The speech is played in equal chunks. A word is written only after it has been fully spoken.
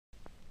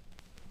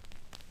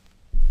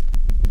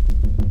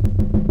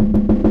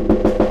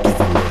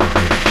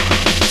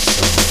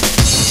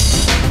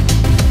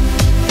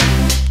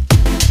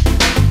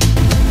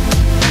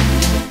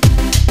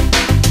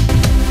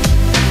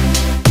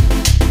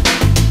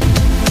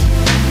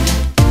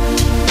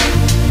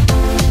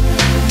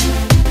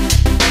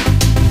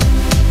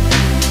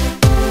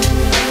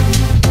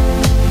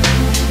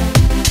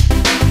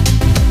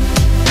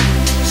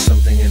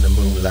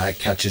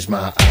catches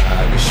my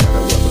eye. The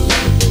shadow of a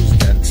little rose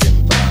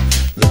dancing by,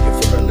 looking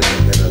for a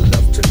little bit of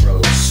love to grow.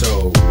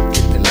 So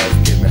give me love,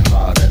 give me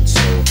heart and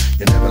soul.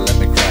 You never let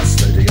me cross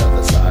to the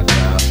other side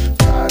now.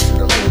 Tied to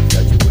the hope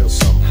that you will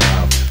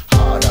somehow.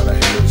 Hard on the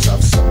heels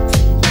of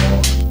something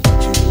more,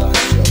 but you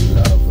lost your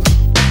love.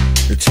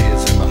 The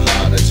tears in my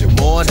heart as you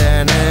more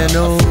than an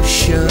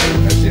ocean.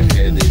 As your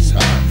head is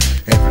high,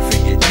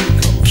 everything you do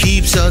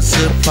keeps us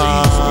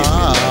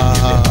apart.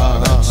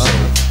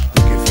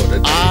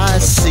 I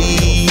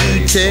see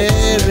you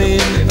tearing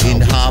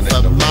in half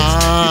a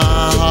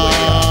mile.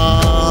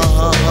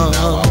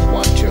 Now I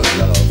want your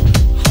love,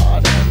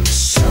 heart and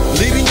soul.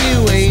 Leaving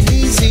you ain't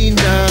easy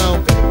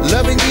now.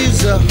 Loving you's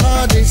the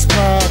hardest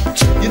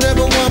part. You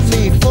never want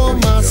me for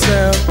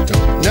myself.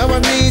 Now I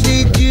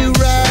needed you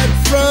right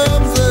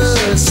from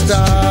the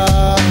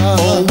start.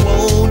 Oh,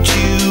 won't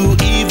you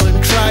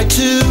even try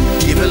to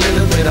give a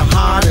little bit of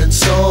heart and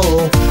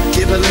soul?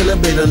 Give a little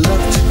bit of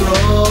love to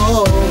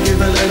grow. Give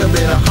a little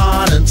bit of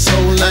heart and soul.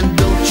 And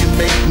don't you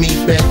make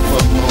me beg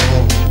for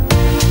more.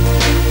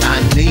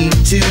 I need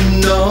to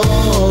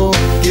know.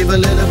 Give a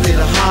little bit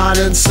of heart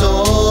and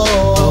soul.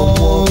 A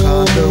walk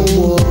on the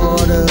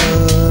water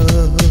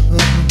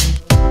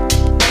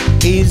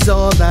is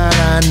all that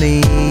I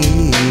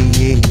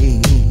need.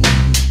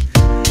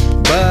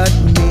 But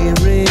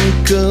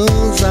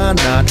miracles are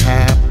not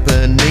happening.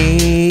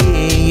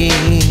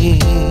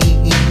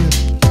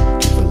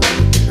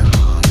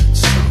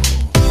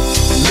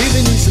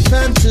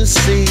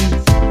 Fantasy,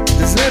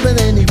 there's never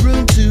any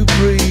room to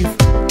breathe.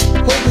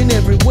 Hoping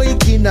every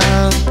waking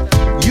hour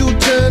you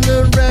turn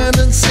around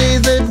and say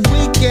that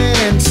we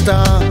can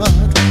start.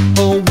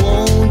 Oh,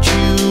 won't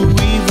you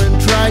even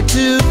try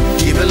to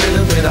give a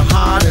little bit of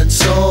heart and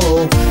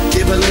soul?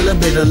 Give a little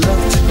bit of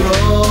love to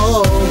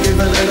grow. Give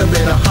a little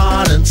bit of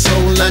heart and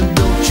soul. And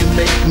don't you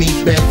make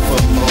me beg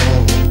for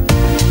more.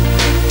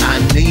 I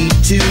need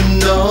to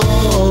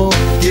know.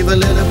 Give a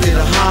little bit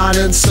of heart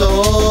and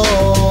soul.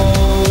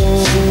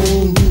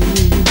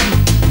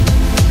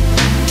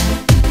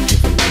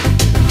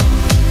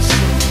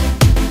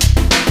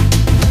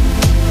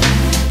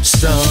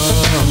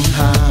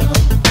 Somehow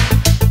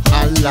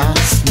I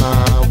lost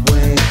my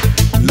way,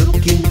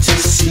 looking to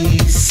see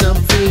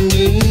something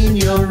in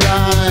your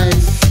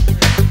eyes.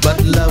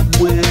 But love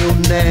will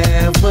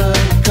never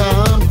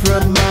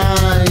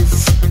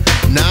compromise.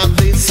 Now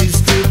this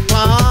is the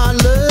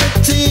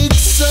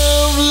politics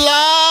of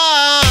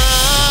life.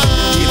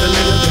 Give a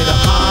little bit of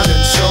heart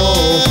and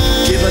soul.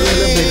 Give a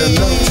little bit of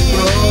love to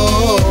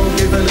grow.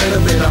 Give a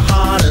little bit of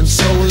heart and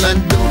soul. And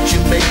don't you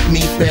make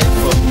me beg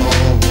for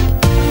more.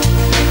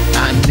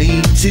 I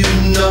need to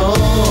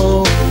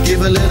know.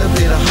 Give a little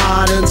bit of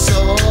heart and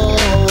soul.